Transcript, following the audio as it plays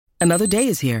Another day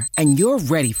is here, and you're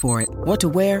ready for it. What to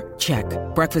wear? Check.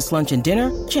 Breakfast, lunch, and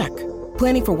dinner? Check.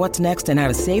 Planning for what's next and how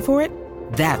to save for it?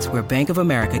 That's where Bank of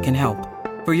America can help.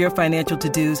 For your financial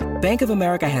to-dos, Bank of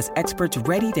America has experts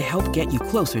ready to help get you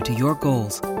closer to your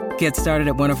goals. Get started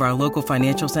at one of our local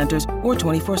financial centers or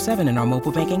 24/7 in our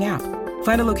mobile banking app.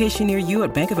 Find a location near you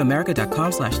at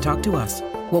bankofamerica.com/talktous.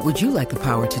 What would you like the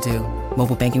power to do?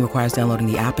 Mobile banking requires downloading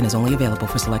the app and is only available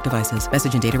for select devices.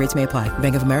 Message and data rates may apply.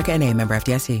 Bank of America N.A., member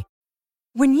FDIC.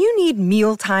 When you need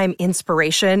mealtime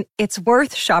inspiration, it's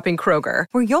worth shopping Kroger,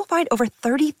 where you'll find over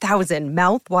 30,000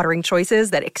 mouth-watering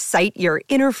choices that excite your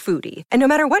inner foodie. And no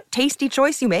matter what tasty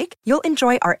choice you make, you'll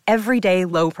enjoy our everyday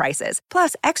low prices,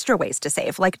 plus extra ways to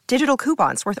save, like digital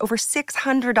coupons worth over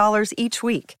 $600 each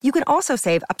week. You can also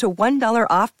save up to $1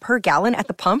 off per gallon at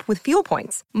the pump with fuel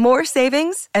points. More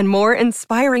savings and more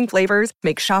inspiring flavors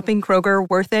make shopping Kroger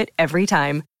worth it every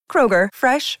time. Kroger,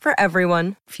 fresh for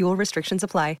everyone. Fuel restrictions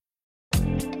apply.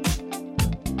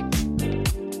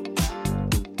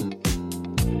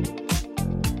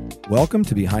 Welcome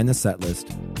to Behind the Set List,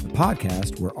 the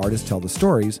podcast where artists tell the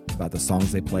stories about the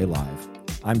songs they play live.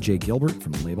 I'm Jay Gilbert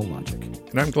from Label Logic.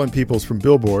 And I'm Glenn Peoples from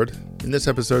Billboard. In this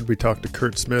episode, we talked to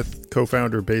Curt Smith,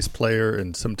 co-founder, bass player,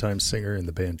 and sometimes singer in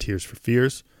the band Tears for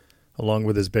Fears. Along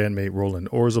with his bandmate Roland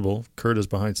Orzabal, Curt is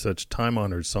behind such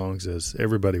time-honored songs as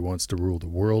Everybody Wants to Rule the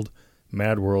World,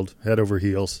 Mad World, Head Over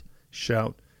Heels,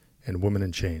 Shout, and Woman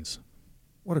in Chains.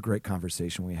 What a great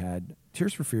conversation we had.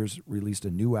 Tears for Fears released a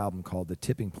new album called The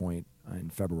Tipping Point in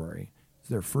February. It's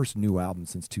their first new album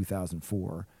since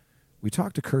 2004. We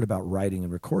talked to Curt about writing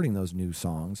and recording those new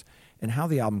songs and how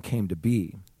the album came to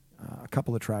be. A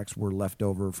couple of tracks were left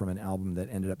over from an album that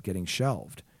ended up getting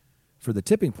shelved. For The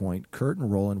Tipping Point, Curt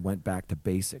and Roland went back to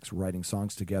basics, writing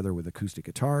songs together with acoustic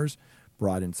guitars,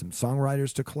 brought in some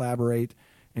songwriters to collaborate,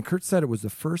 and Curt said it was the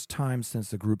first time since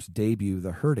the group's debut,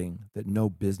 The Hurting, that no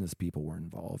business people were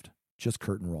involved. Just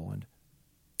Curt and Roland.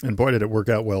 And boy, did it work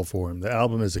out well for him. The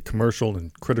album is a commercial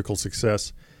and critical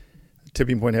success.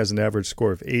 Tipping Point has an average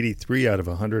score of 83 out of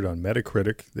 100 on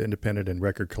Metacritic. The Independent and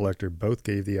Record Collector both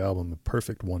gave the album a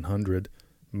perfect 100.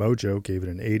 Mojo gave it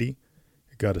an 80.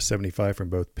 It got a 75 from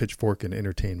both Pitchfork and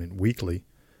Entertainment Weekly.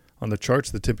 On the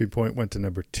charts, The Tipping Point went to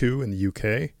number 2 in the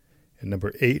UK and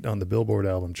number 8 on the Billboard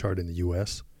album chart in the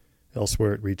US.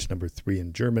 Elsewhere, it reached number 3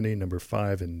 in Germany, number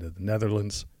 5 in the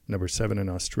Netherlands, number 7 in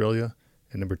Australia,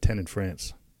 and number 10 in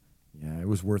France. Yeah, it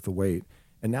was worth the wait.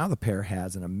 And now the pair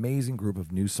has an amazing group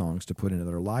of new songs to put into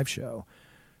their live show.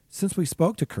 Since we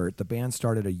spoke to Curt, the band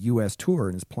started a U.S. tour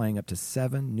and is playing up to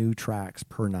 7 new tracks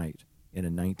per night in a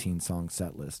 19-song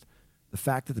set list. The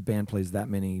fact that the band plays that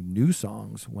many new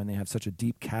songs when they have such a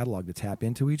deep catalog to tap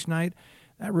into each night,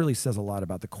 that really says a lot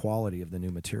about the quality of the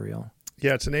new material.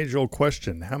 Yeah, it's an age-old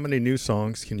question. How many new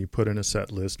songs can you put in a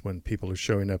set list when people are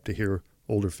showing up to hear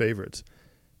older favorites?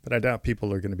 But I doubt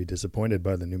people are going to be disappointed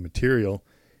by the new material.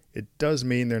 It does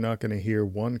mean they're not going to hear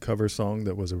one cover song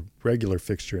that was a regular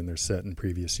fixture in their set in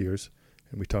previous years.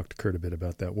 And we talked to Curt a bit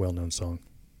about that well-known song.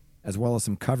 As well as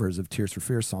some covers of Tears for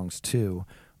Fears songs, too.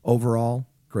 Overall,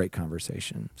 great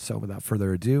conversation. So without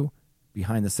further ado,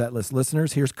 Behind the Set List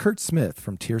listeners, here's Curt Smith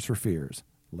from Tears for Fears.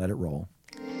 Let it roll.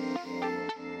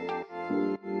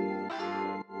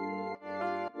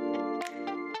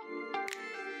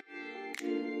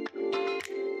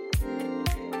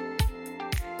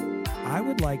 I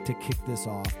would like to kick this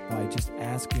off by just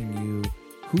asking you,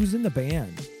 who's in the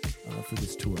band for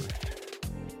this tour?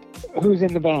 Who's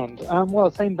in the band? Well,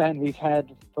 same band we've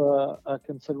had for a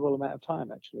considerable amount of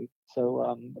time, actually. So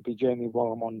it'll be Jamie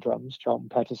Wallam on drums, Charlton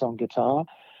Pettis on guitar,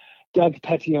 Doug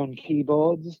Petty on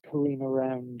keyboards, Karina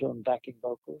Round on backing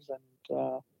vocals,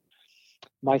 and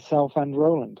myself and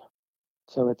Roland.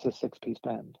 So it's a 6-piece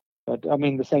band. But, I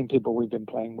mean, the same people we've been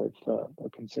playing with for a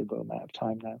considerable amount of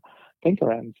time now. I think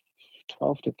around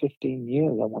 12 to 15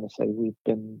 years, I want to say, we've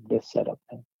been this setup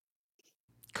now.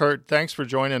 Curt, thanks for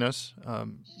joining us.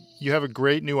 You have a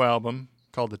great new album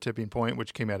called The Tipping Point,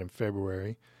 which came out in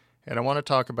February. And I want to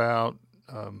talk about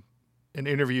an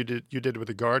interview you did with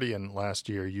The Guardian last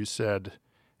year. You said,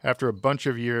 after a bunch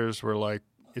of years, we're like,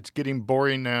 it's getting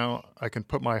boring now. I can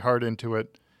put my heart into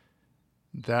it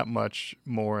that much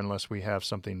more unless we have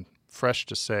something fresh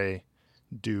to say,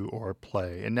 do, or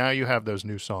play. And now you have those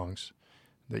new songs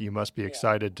that you must be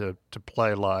excited to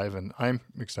play live, and I'm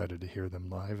excited to hear them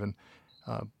live. And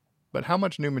but how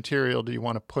much new material do you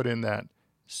want to put in that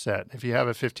set? If you have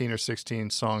a 15 or 16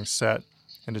 song set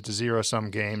and it's a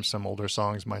zero-sum game, some older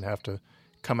songs might have to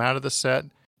come out of the set.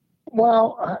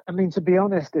 Well, I mean, to be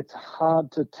honest, it's hard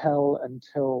to tell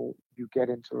until you get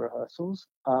into rehearsals.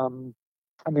 I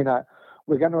mean,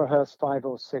 we're going to rehearse 5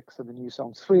 or 6 of the new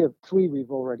songs. Three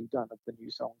we've already done of the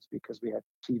new songs because we had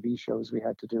TV shows we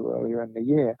had to do earlier in the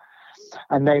year,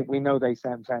 and we know they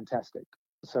sound fantastic.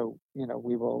 So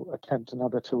we will attempt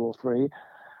another 2 or 3,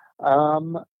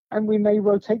 and we may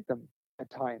rotate them at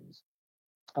times.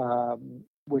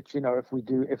 Which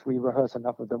if we rehearse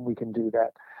enough of them, we can do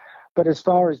that. But as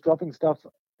far as dropping stuff,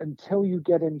 until you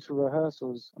get into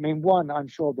rehearsals, I mean, one, I'm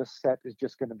sure the set is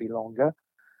just going to be longer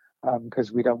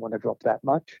because we don't want to drop that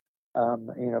much.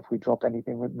 If we drop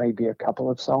anything, it may be a couple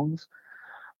of songs.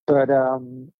 But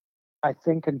I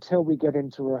think until we get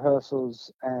into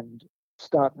rehearsals and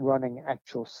start running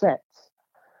actual sets,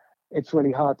 it's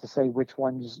really hard to say which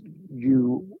ones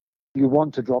you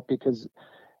want to drop, because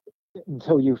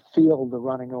until you feel the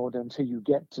running order, until you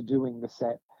get to doing the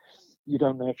set, you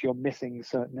don't know if you're missing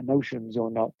certain emotions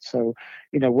or not. So,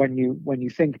 when you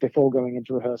think before going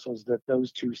into rehearsals that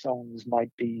those 2 songs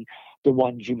might be the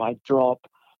ones you might drop,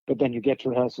 but then you get to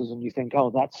rehearsals and you think, oh,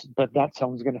 that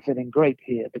song's going to fit in great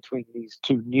here between these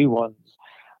 2 new ones.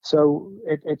 So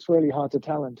it's really hard to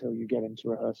tell until you get into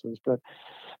rehearsals. But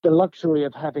the luxury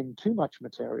of having too much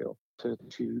material to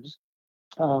choose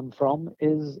from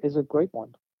is a great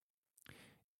one.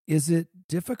 Is it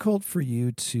difficult for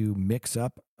you to mix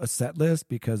up a set list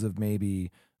because of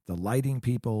maybe the lighting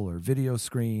people or video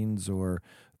screens or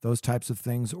those types of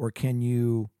things? Or can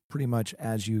you pretty much,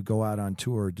 as you go out on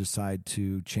tour, decide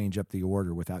to change up the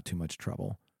order without too much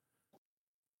trouble?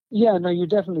 Yeah, no, you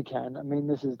definitely can. I mean,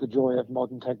 this is the joy of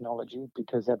modern technology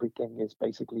because everything is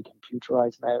basically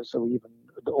computerized now. So even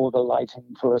all the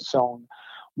lighting for a song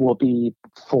will be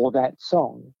for that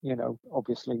song,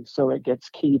 obviously. So it gets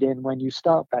keyed in when you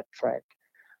start that track,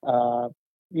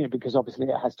 because obviously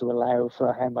it has to allow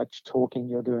for how much talking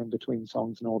you're doing between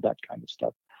songs and all that kind of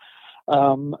stuff.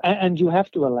 And you have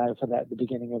to allow for that at the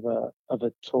beginning of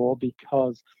a tour,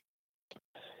 because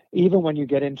even when you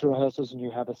get into rehearsals and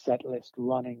you have a set list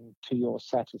running to your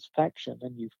satisfaction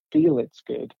and you feel it's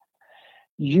good,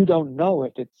 you don't know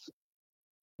if it's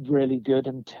really good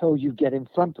until you get in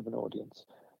front of an audience.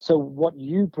 So what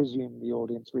you presume the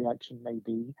audience reaction may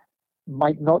be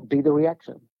might not be the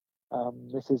reaction.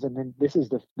 This is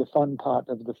the fun part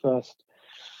of the first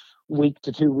week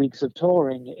to 2 weeks of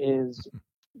touring, is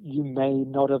you may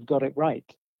not have got it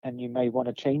right, and you may want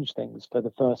to change things for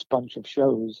the first bunch of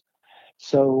shows.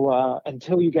 So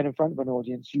until you get in front of an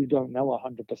audience, you don't know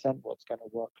 100% what's going to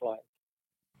work live.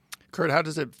 Curt, how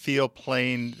does it feel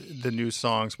playing the new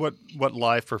songs? What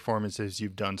live performances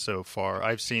you've done so far?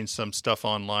 I've seen some stuff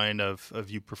online of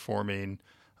you performing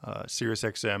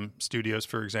SiriusXM studios,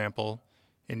 for example,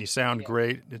 and you sound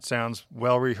great. It sounds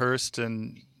well rehearsed.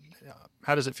 And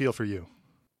how does it feel for you?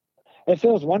 It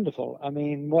feels wonderful. I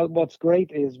mean, what's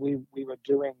great is we were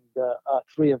doing the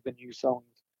 3 of the new songs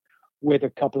with a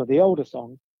couple of the older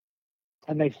songs,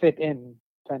 and they fit in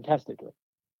fantastically.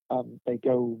 They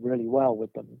go really well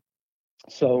with them.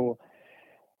 So,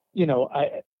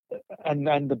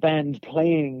 and the band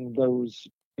playing those,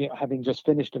 having just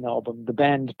finished an album, the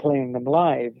band playing them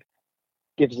live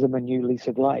gives them a new lease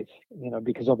of life,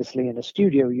 because obviously in a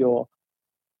studio,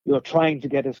 you're trying to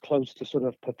get as close to sort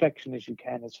of perfection as you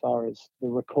can as far as the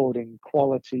recording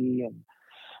quality and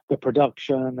the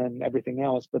production and everything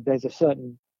else. But there's a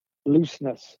certain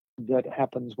looseness that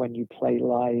happens when you play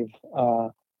live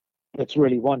that's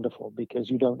really wonderful, because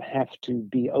you don't have to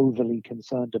be overly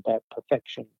concerned about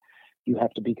perfection. You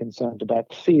have to be concerned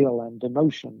about feel and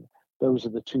emotion. Those are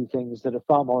the 2 things that are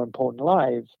far more important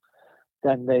live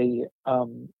than they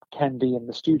can be in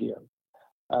the studio.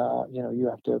 You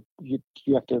have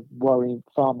to worry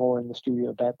far more in the studio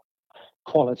about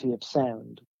quality of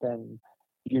sound than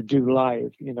you do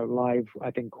live. Live,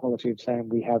 I think quality of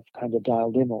sound we have kind of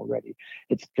dialed in already.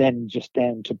 It's then just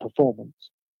down to performance.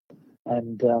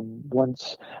 And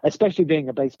once, especially being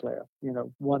a bass player,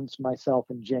 once myself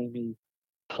and Jamie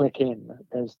click in,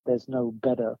 there's no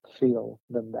better feel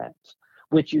than that,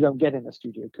 which you don't get in a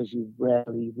studio because you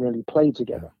rarely really play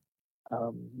together.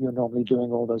 You're normally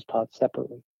doing all those parts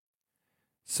separately.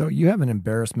 So you have an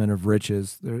embarrassment of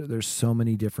riches. There's so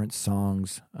many different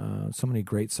songs, so many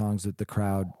great songs that the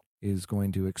crowd is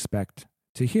going to expect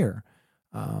to hear.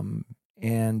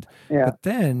 But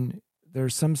then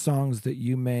there's some songs that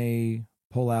you may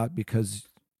pull out because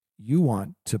you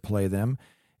want to play them.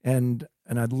 And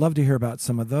I'd love to hear about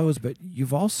some of those, but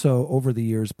you've also over the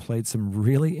years played some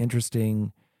really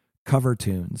interesting cover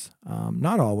tunes.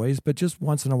 Not always, but just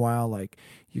once in a while, like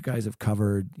you guys have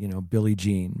covered, Billie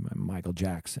Jean, Michael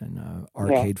Jackson,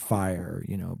 Arcade Fire,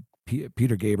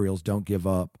 Peter Gabriel's Don't Give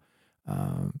Up,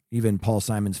 even Paul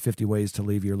Simon's 50 Ways to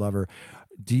Leave Your Lover.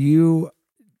 Do you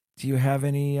have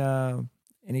any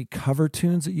any cover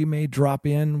tunes that you may drop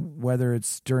in, whether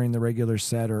it's during the regular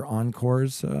set or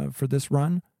encores for this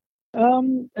run?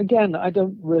 Again, I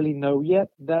don't really know yet.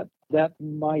 That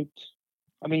might.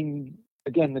 I mean,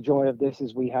 again, the joy of this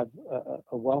is we have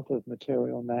a wealth of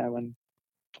material now, and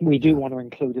we do want to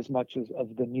include as much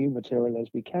of the new material as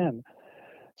we can.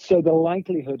 So the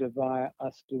likelihood of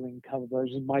us doing cover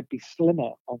versions might be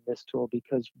slimmer on this tour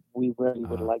because we really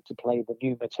would like to play the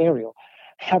new material.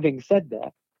 Having said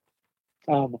that,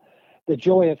 the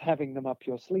joy of having them up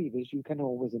your sleeve is you can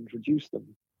always introduce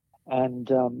them.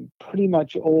 And pretty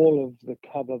much all of the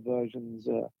cover versions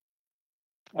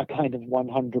are kind of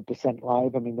 100%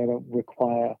 live. I mean, they don't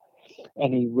require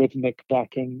any rhythmic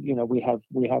backing. You know, we have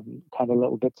kind of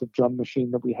little bits of drum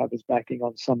machine that we have as backing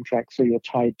on some tracks, so you're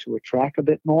tied to a track a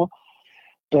bit more.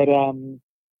 But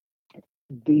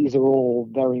these are all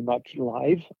very much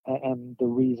live, and the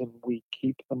reason we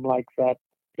keep them like that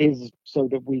is so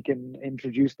that we can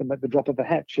introduce them at the drop of a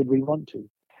hat should we want to.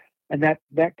 And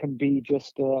that can be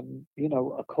just you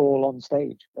know, a call on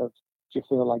stage of, do you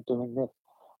feel like doing this?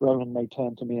 Roland may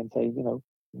turn to me and say, you know,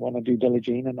 want to do Billie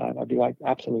Jean? And I'd be like,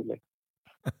 absolutely.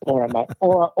 Or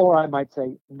I might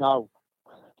say no.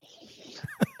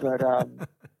 But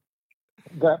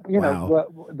you know,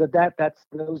 that's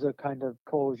those are kind of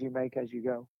calls you make as you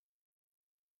go.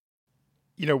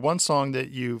 You know, one song that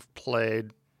you've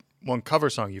played, one cover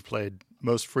song you've played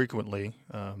most frequently,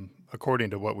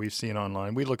 according to what we've seen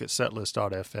online, we look at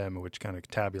setlist.fm, which kind of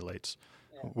tabulates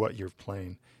what you're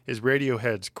playing, is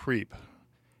Radiohead's Creep.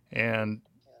 And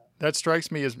that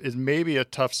strikes me as maybe a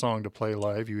tough song to play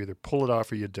live. You either pull it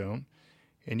off or you don't,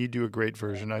 and you do a great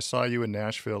version. I saw you in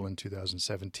Nashville in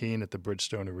 2017 at the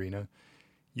Bridgestone Arena.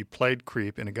 You played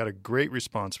Creep, and it got a great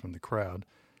response from the crowd,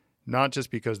 not just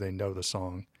because they know the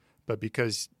song, but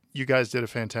because you guys did a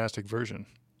fantastic version.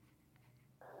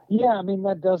 Yeah, I mean,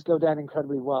 that does go down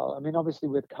incredibly well. I mean, obviously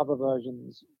with cover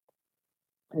versions,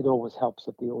 it always helps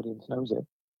if the audience knows it.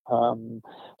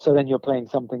 So then you're playing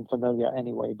something familiar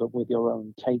anyway, but with your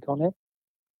own take on it.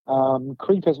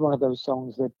 Creep is one of those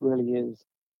songs that really is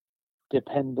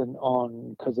dependent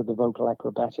on, because of the vocal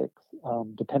acrobatics,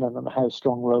 dependent on how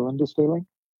strong Roland is feeling.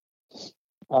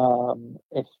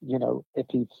 If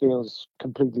he feels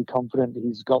completely confident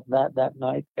he's got that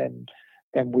night, then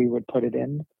we would put it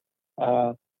in.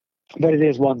 But it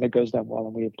is one that goes down well,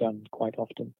 and we have done quite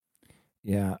often.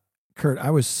 Yeah. Curt, I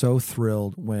was so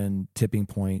thrilled when Tipping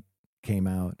Point came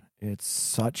out. It's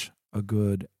such a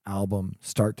good album,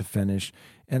 start to finish.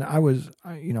 And I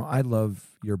love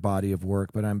your body of work,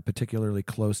 but I'm particularly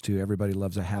close to Everybody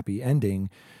Loves a Happy Ending,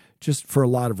 just for a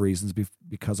lot of reasons,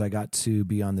 because I got to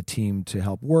be on the team to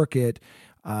help work it.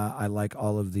 I like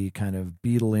all of the kind of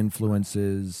Beatle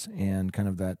influences and kind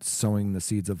of that sowing the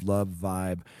seeds of love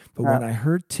vibe. But when I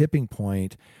heard Tipping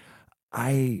Point,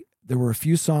 there were a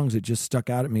few songs that just stuck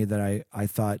out at me that I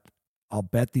thought, I'll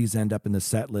bet these end up in the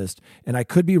set list. And I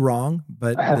could be wrong,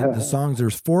 but the songs,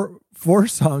 there's four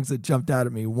songs that jumped out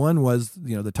at me. One was,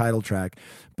 the title track,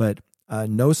 but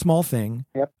No Small Thing,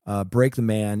 Break the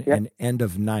Man, and End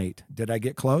of Night. Did I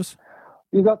get close?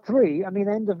 You got three. I mean,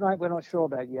 End of Night, we're not sure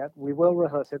about yet. We will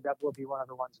rehearse it. That will be one of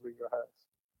the ones we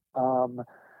rehearse.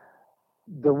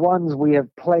 The ones we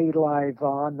have played live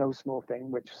are No Small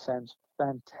Thing, which sounds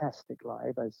fantastic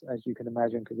live, as you can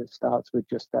imagine, because it starts with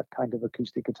just that kind of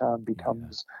acoustic guitar and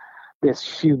becomes this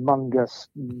humongous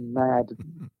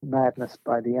madness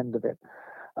by the end of it.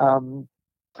 And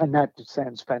that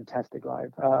sounds fantastic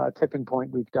live. Tipping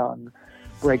Point we've done.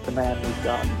 Break the Man we've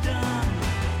done.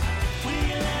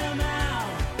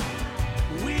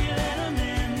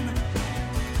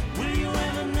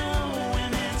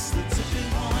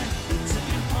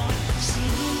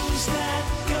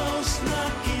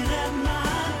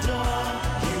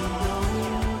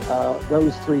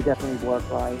 Those three definitely work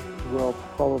live.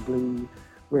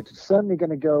 We're certainly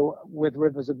going to go with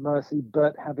Rivers of Mercy,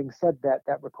 but having said that,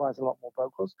 that requires a lot more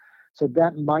vocals. So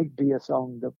that might be a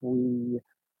song that we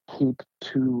keep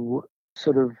to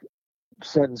sort of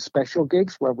certain special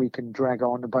gigs where we can drag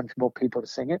on a bunch more people to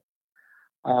sing it.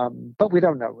 But we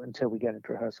don't know until we get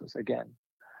into rehearsals again.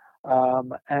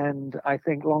 And I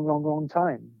think long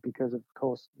time, because of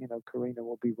course, Karina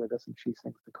will be with us and she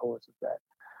sings the chorus of that.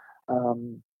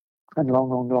 And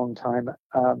long time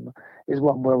is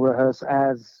one we'll rehearse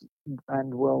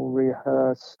and we'll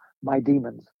rehearse My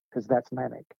Demons, because that's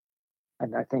manic.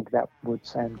 And I think that would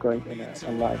sound great in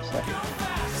a live setting.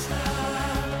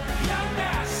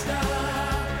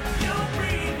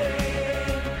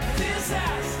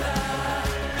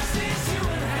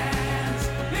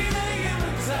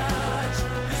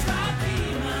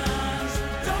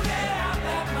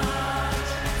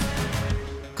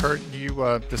 Curt, you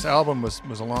this album was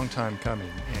a long time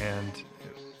coming, and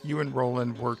you and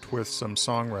Roland worked with some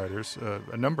songwriters,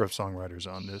 a number of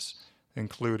songwriters on this,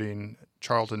 including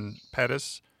Charlton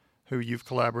Pettis, who you've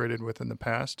collaborated with in the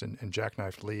past, and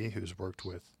Jackknife Lee, who's worked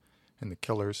with in The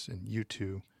Killers and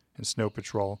U2 and Snow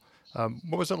Patrol.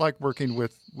 What was it like working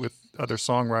with other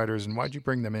songwriters, and why'd you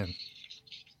bring them in?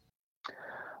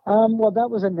 Well, that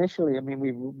was initially. I mean,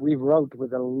 we wrote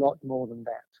with a lot more than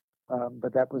that,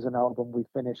 but that was an album we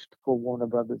finished for Warner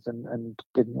Brothers and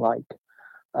didn't like,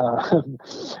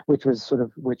 which was sort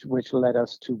of which led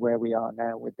us to where we are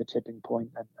now with The Tipping Point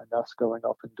and us going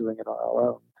off and doing it on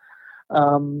our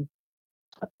own.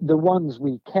 The ones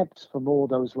we kept from all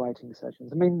those writing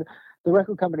sessions. I mean, the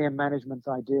record company and management's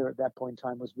idea at that point in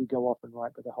time was we go off and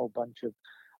write with a whole bunch of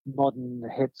modern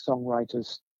hit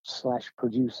songwriters /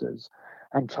 producers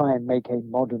and try and make a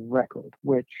modern record,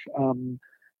 which,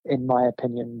 in my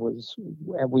opinion,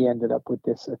 we ended up with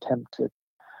this attempt to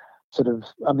sort of,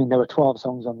 I mean, there were 12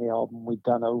 songs on the album. We'd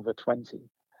done over 20.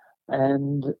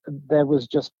 And it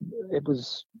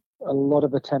was a lot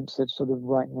of attempts at sort of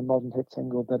writing a modern hit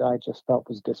single that I just felt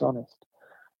was dishonest.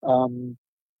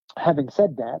 Having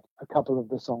said that, a couple of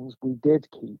the songs we did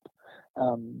keep.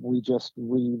 We just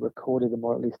re-recorded them,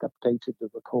 or at least updated the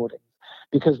recordings,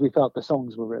 because we felt the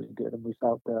songs were really good, and we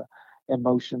felt the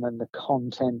emotion and the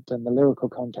content and the lyrical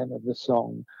content of the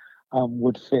song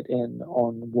would fit in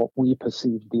on what we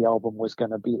perceived the album was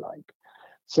going to be like.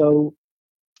 So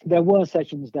there were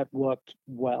sessions that worked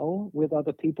well with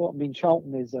other people. I mean,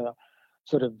 Charlton is a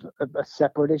sort of a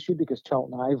separate issue, because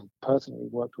Charlton I've personally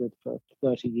worked with for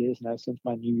 30 years now, since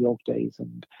my New York days,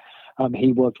 and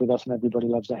he worked with us and Everybody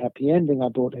Loves a Happy Ending. I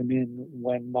brought him in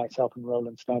when myself and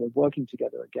Roland started working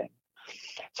together again.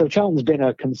 So Charlton's been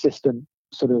a consistent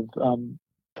sort of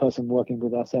person working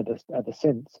with us ever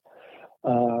since,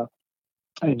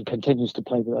 and continues to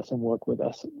play with us and work with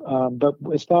us. But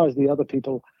as far as the other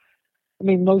people, I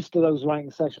mean, most of those writing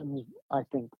sessions, I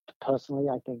think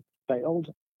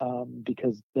failed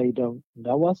because they don't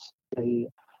know us. They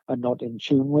are not in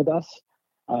tune with us.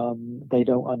 They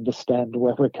don't understand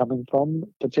where we're coming from,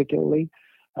 particularly.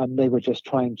 They were just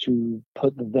trying to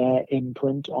put their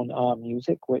imprint on our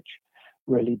music, which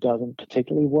really doesn't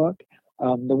particularly work.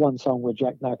 The one song where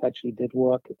Jackknife actually did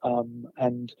work,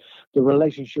 and the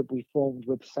relationship we formed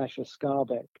with Sasha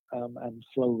Skarbek and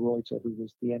Flo Reuter, who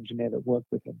was the engineer that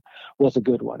worked with him, was a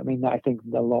good one. I mean, I think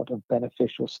a lot of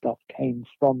beneficial stuff came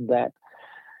from that.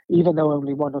 Even though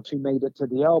only one or two made it to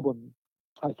the album,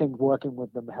 I think working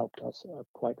with them helped us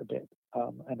quite a bit.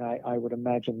 And I would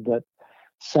imagine that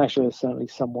Sasha is certainly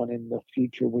someone in the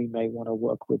future we may want to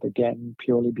work with again,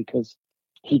 purely because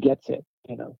he gets it,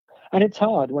 you know. And it's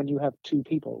hard when you have two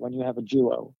people, when you have a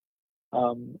duo.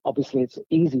 Obviously, it's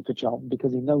easy for Charlton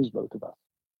because he knows both of us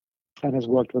and has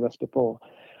worked with us before.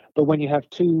 But when you have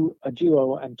a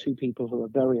duo and two people who are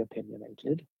very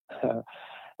opinionated,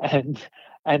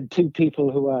 and two people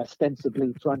who are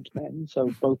ostensibly frontmen, so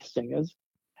both singers,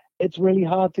 it's really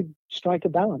hard to strike a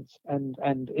balance.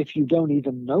 And if you don't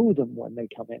even know them when they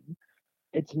come in,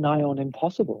 it's nigh on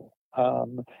impossible.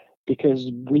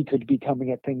 Because we could be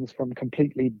coming at things from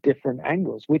completely different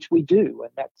angles, which we do,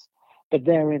 but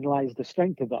therein lies the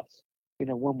strength of us. You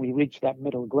know, when we reach that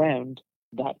middle ground,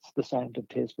 that's the sound of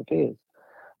Tears for Fears.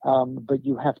 But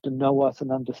you have to know us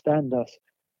and understand us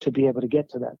to be able to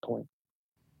get to that point.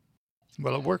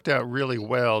 Well, it worked out really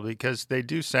well because they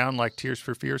do sound like Tears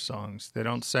for Fears songs. They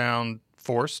don't sound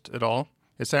forced at all.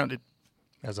 As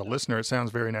a listener, it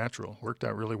sounds very natural. Worked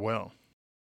out really well.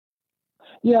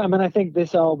 Yeah, I mean, I think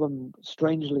this album,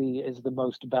 strangely, is the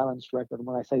most balanced record. And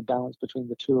when I say balance between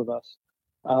the two of us,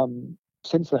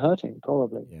 since The Hurting,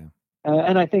 probably. Yeah.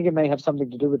 And I think it may have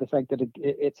something to do with the fact that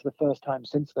it's the first time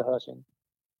since The Hurting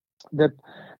that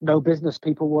no business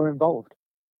people were involved.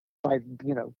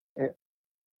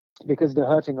 Because The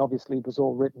Hurting obviously was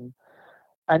all written,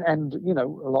 and a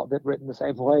lot of it written the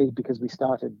same way, because we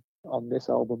started on this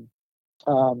album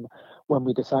when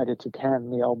we decided to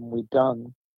can the album we'd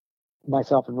done.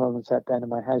 Myself and Roland sat down in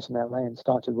my house in LA and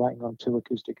started writing on 2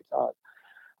 acoustic guitars,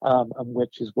 and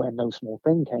which is where No Small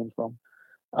Thing came from.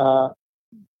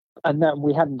 And then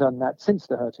we hadn't done that since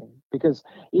The Hurting, because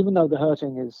even though The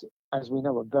Hurting is, as we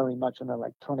know, a very much an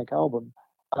electronic album,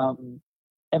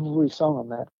 every song on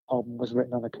that album was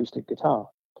written on acoustic guitar,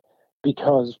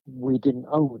 because we didn't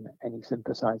own any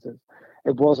synthesizers.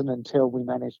 It wasn't until we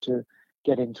managed to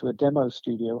get into a demo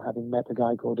studio, having met a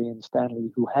guy called Ian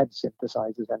Stanley who had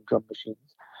synthesizers and drum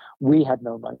machines. We had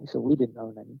no money, so we didn't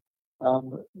own any.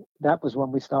 That was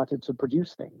when we started to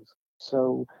produce things.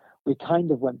 So we kind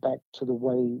of went back to the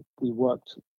way we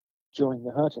worked during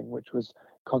The Hurting, which was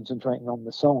concentrating on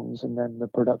the songs, and then the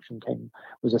production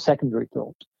was a secondary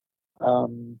thought.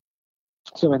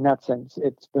 So in that sense,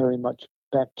 it's very much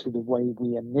back to the way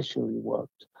we initially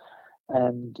worked.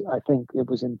 And I think it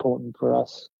was important for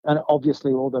us. And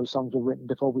obviously, all those songs were written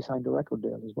before we signed a record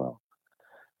deal as well.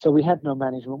 So we had no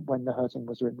management when The Hurting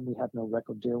was written. We had no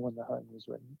record deal when The Hurting was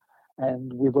written.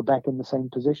 And we were back in the same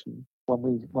position when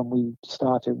we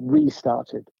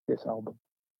restarted this album.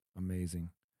 Amazing.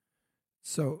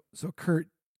 So Curt,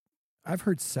 I've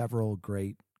heard several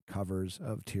great covers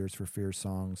of Tears for Fears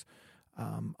songs.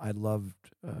 I loved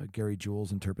Gary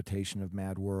Jules' interpretation of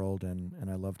Mad World, and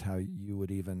I loved how you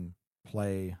would even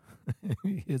play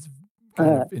his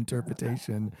kind of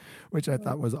interpretation, which I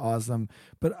thought was awesome.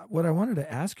 But what I wanted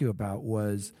to ask you about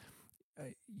was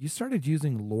you started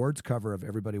using Lord's cover of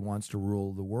Everybody Wants to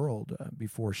Rule the World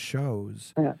before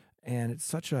shows. Yeah. And it's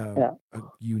such a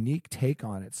unique take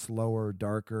on it, slower,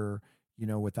 darker,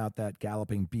 without that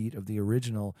galloping beat of the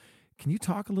original. Can you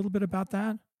talk a little bit about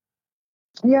that?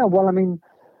 Yeah, well, I mean,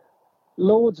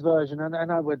 Lord's version,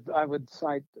 and I would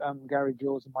cite Gary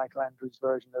Jules and Michael Andrews'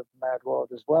 version of Mad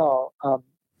World as well.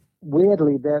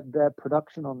 Weirdly, their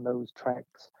production on those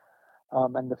tracks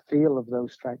and the feel of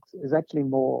those tracks is actually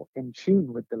more in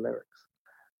tune with the lyrics,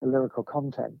 the lyrical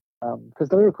content, because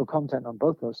the lyrical content on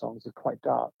both those songs is quite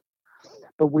dark.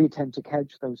 But we tend to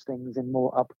catch those things in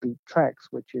more upbeat tracks,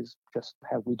 which is just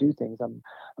how we do things. I'm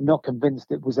not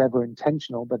convinced it was ever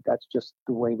intentional, but that's just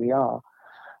the way we are.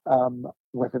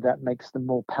 Whether that makes them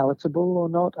more palatable or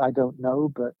not, I don't know.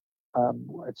 But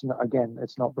it's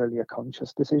not really a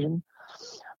conscious decision.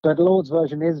 But Lord's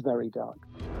version is very dark.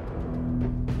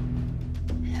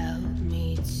 Help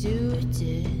me to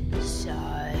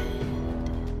decide.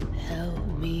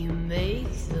 Help me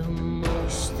make the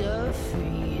most of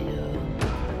freedom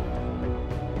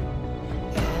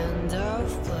and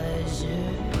of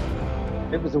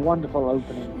pleasure. It was a wonderful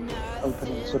opening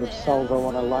sort of salvo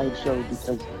on a live show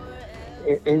because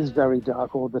it is very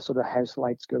dark. All the sort of house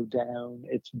lights go down.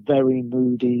 It's very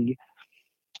moody,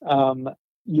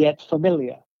 yet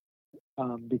familiar,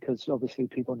 because obviously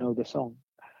people know the song.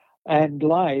 And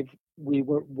live, we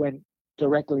went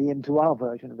directly into our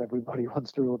version of Everybody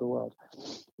Wants to Rule the World,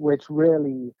 which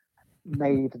really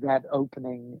made that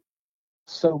opening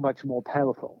so much more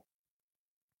powerful.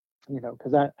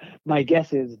 Because my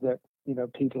guess is that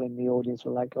people in the audience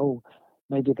were like, "Oh,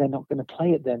 maybe they're not going to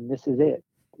play it then. This is it."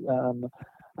 And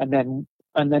then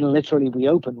literally we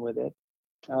open with it.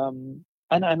 And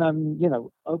I'm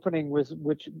opening with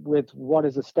what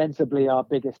is ostensibly our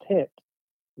biggest hit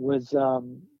was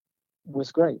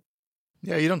great.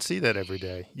 Yeah, you don't see that every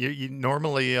day. You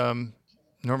normally a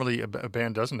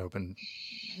band doesn't open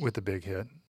with a big hit.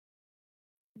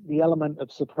 The element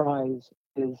of surprise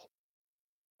is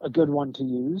a good one to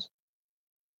use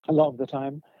a lot of the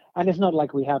time, and it's not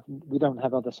like we don't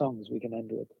have other songs we can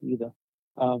end with either.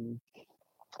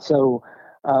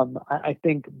 I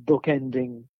think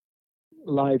bookending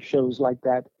live shows like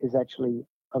that is actually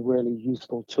a really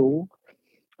useful tool.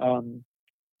 I'm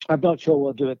not sure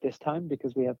we'll do it this time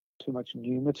because we have too much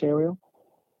new material,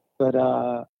 but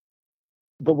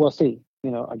we'll see.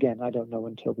 Again, I don't know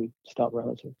until we start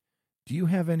Relative. Do you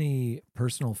have any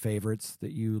personal favorites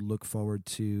that you look forward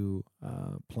to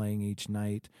playing each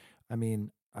night? I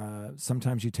mean,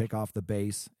 sometimes you take off the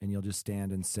bass and you'll just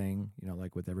stand and sing,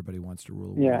 like with Everybody Wants to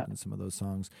Rule the World and some of those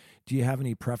songs. Do you have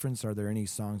any preference? Are there any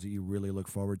songs that you really look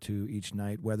forward to each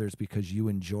night, whether it's because you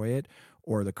enjoy it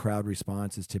or the crowd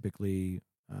response is typically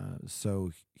so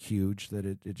huge that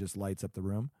it just lights up the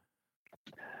room?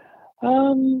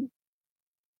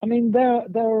 I mean, there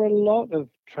are a lot of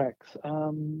tracks.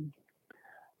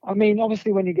 I mean,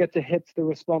 obviously, when you get to hits, the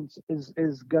response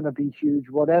is going to be huge,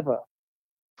 whatever.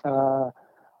 I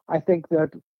think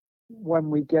that when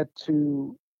we get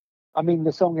to,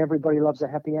 the song Everybody Loves a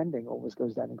Happy Ending always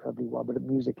goes down incredibly well, but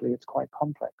musically it's quite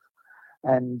complex.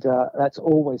 And that's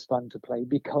always fun to play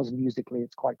because musically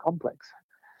it's quite complex.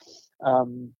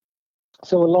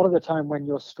 So a lot of the time when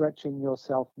you're stretching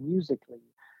yourself musically,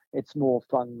 it's more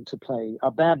fun to play. A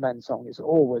Badman song is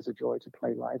always a joy to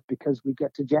play live because we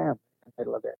get to jam in the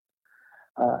middle of it.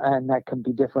 And that can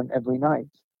be different every night.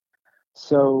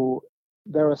 So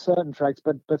there are certain tracks,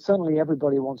 but certainly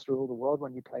Everybody Wants to Rule the World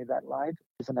when you play that live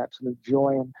is an absolute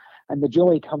joy. And the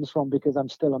joy comes from because I'm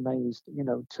still amazed,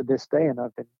 to this day, and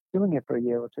I've been doing it for a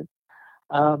year or two.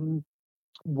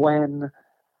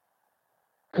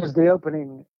 Because the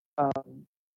opening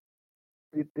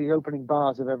the opening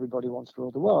bars of Everybody Wants to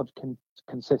Rule the World can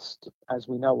consist, as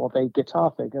we know, of a guitar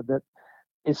figure that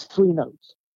is three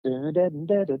notes. So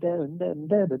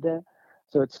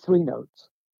it's three notes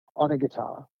on a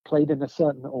guitar played in a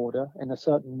certain order, in a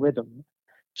certain rhythm,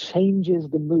 changes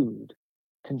the mood,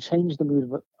 can change the mood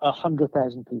of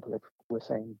 100,000 people if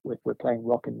we're playing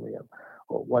Rock in Rio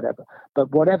or whatever.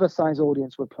 But whatever size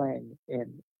audience we're playing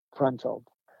in front of,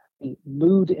 the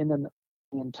mood the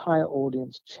entire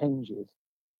audience changes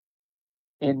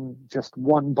in just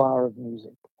one bar of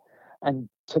music. And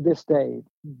to this day,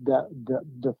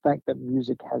 the fact that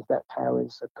music has that power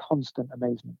is a constant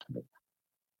amazement to me.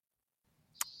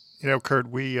 You know, Curt,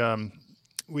 we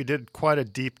did quite a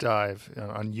deep dive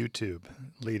on YouTube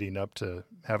leading up to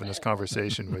having this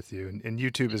conversation with you, and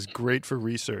YouTube is great for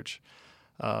research.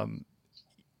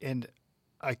 And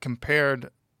I compared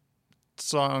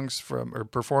songs or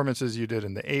performances you did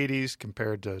in the 80s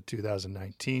compared to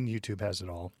 2019. YouTube has it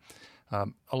all.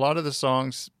 A lot of the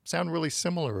songs sound really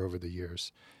similar over the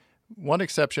years. One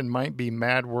exception might be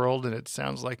Mad World, and it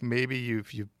sounds like maybe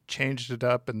you've changed it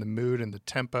up in the mood and the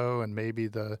tempo and maybe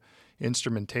the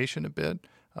instrumentation a bit.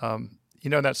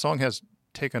 That song has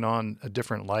taken on a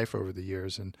different life over the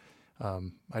years, and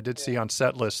I did see on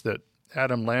Setlist that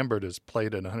Adam Lambert has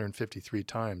played it 153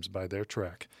 times by their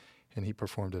track, and he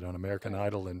performed it on American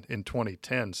Idol in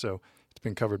 2010, so it's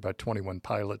been covered by 21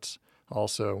 Pilots,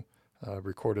 also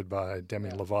recorded by Demi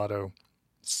Lovato,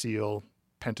 Seal,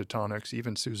 Pentatonics,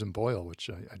 even Susan Boyle, which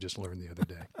I just learned the other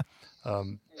day.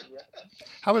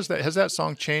 How is that? Has that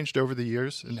song changed over the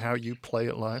years and how you play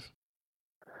it live?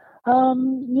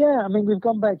 Yeah, I mean, we've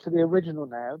gone back to the original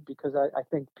now because I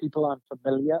think people aren't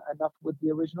familiar enough with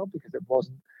the original because it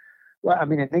wasn't. Well, I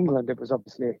mean, in England, it was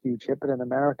obviously a huge hit, but in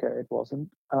America, it wasn't.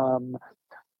 And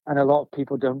a lot of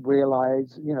people don't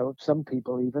realize, some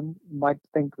people even might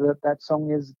think that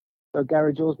song is a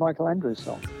Gary Jules, Michael Andrews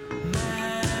song.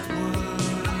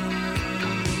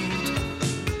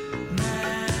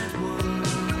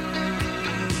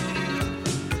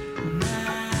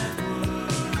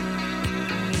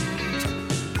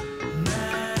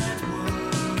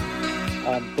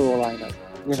 For all I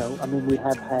know, I mean, we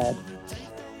have had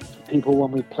people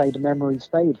when we played Memories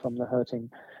Fade from The Hurting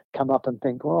come up and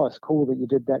think, "Oh, it's cool that you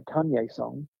did that Kanye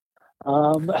song."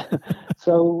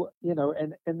 So,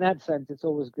 in that sense, it's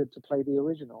always good to play the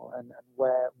original and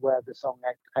where the song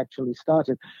actually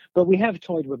started. But we have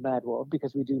toyed with Mad World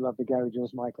because we do love the Gary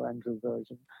Jules, Michael Andrews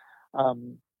version.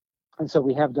 And so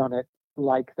we have done it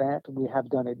like that. We have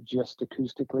done it just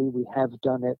acoustically. We have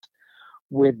done it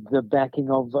with the backing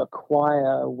of a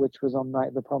choir, which was on Night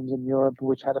of the Proms in Europe,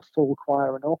 which had a full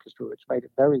choir and orchestra, which made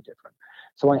it very different.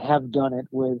 So I have done it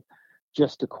with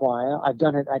just a choir. I've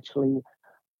done it actually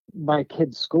my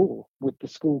kids' school with the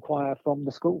school choir from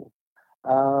the school.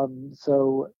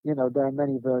 So, there are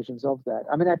many versions of that.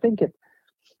 I mean, I think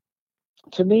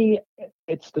to me,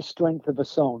 it's the strength of a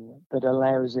song that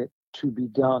allows it to be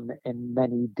done in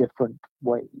many different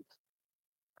ways.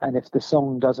 And if the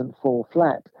song doesn't fall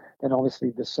flat, then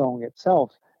obviously the song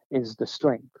itself is the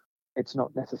strength. It's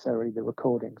not necessarily the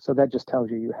recording. So that just tells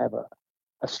you have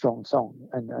a strong song.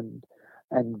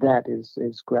 And that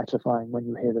is gratifying when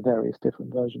you hear the various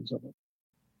different versions of it.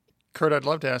 Curt, I'd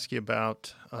love to ask you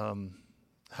about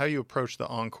how you approach the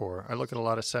encore. I look at a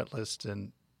lot of set lists,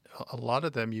 and a lot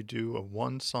of them you do a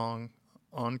one-song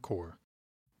encore.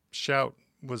 Shout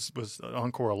was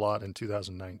encore a lot in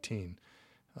 2019.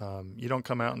 You don't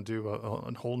come out and do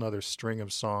a whole nother string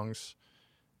of songs,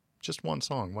 just one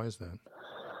song. Why is that?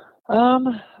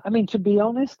 I mean, to be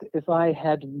honest, if I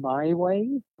had my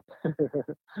way,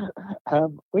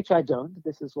 which I don't,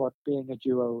 this is what being a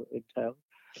duo entails.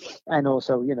 And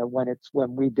also,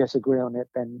 when we disagree on it,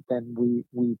 then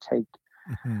we take,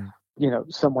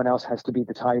 someone else has to be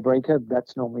the tiebreaker.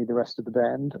 That's normally the rest of the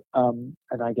band.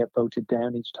 And I get voted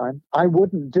down each time. I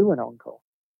wouldn't do an encore.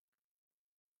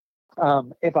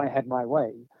 If I had my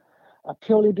way,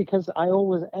 purely because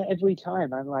every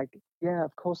time I'm like, yeah,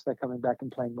 of course they're coming back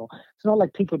and playing more. It's not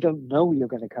like people don't know you're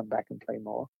going to come back and play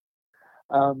more.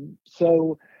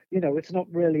 So, it's not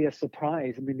really a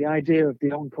surprise. I mean, the idea of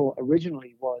the encore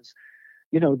originally was,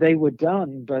 they were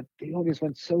done, but the audience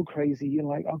went so crazy. You're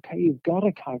like, okay, you've got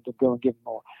to kind of go and give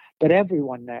more. But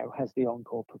everyone now has the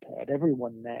encore prepared.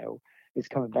 Everyone now is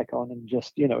coming back on and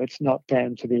just, it's not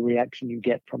down to the reaction you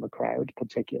get from a crowd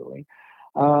particularly.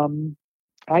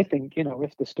 I think, if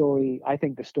I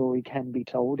think the story can be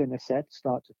told in a set,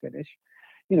 start to finish.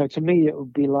 To me, it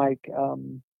would be like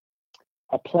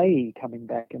a play coming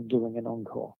back and doing an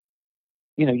encore.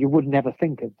 You would never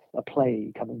think of a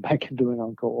play coming back and doing an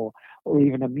encore or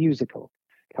even a musical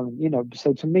coming,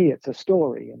 so to me, it's a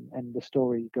story and the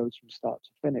story goes from start to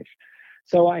finish.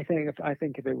 So I think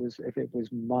if it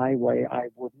was my way, I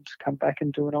wouldn't come back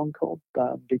and do an encore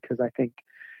because I think,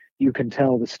 you can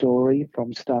tell the story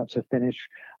from start to finish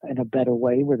in a better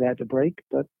way without a break.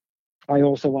 But I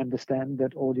also understand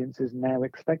that audiences now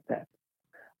expect that.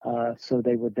 So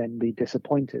they would then be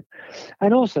disappointed.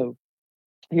 And also,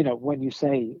 when you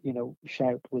say,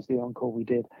 Shout was the encore we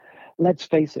did, let's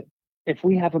face it, if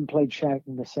we haven't played Shout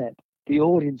in the set, the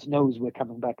audience knows we're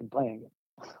coming back and playing it.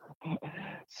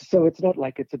 So it's not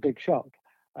like it's a big shock.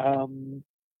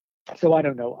 So I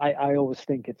don't know. I always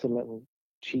think it's a little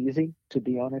cheesy, to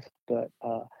be honest, but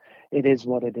it is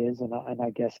what it is. And I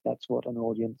guess that's what an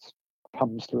audience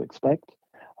comes to expect.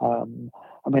 I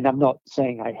mean, I'm not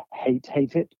saying I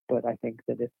hate it, but I think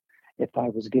that if I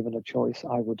was given a choice,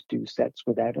 I would do sets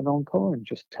without an encore and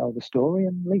just tell the story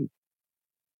and leave.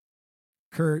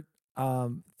 Curt,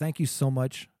 thank you so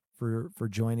much for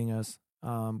joining us.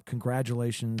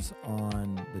 Congratulations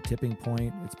on the Tipping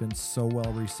Point. It's been so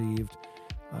well received.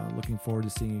 Looking forward to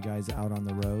seeing you guys out on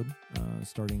the road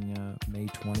starting May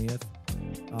 20th.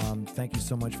 Thank you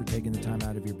so much for taking the time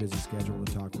out of your busy schedule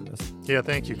to talk with us. Yeah,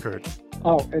 thank you, Curt.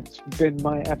 Oh, it's been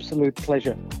my absolute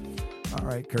pleasure. All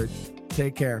right, Curt.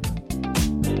 Take care.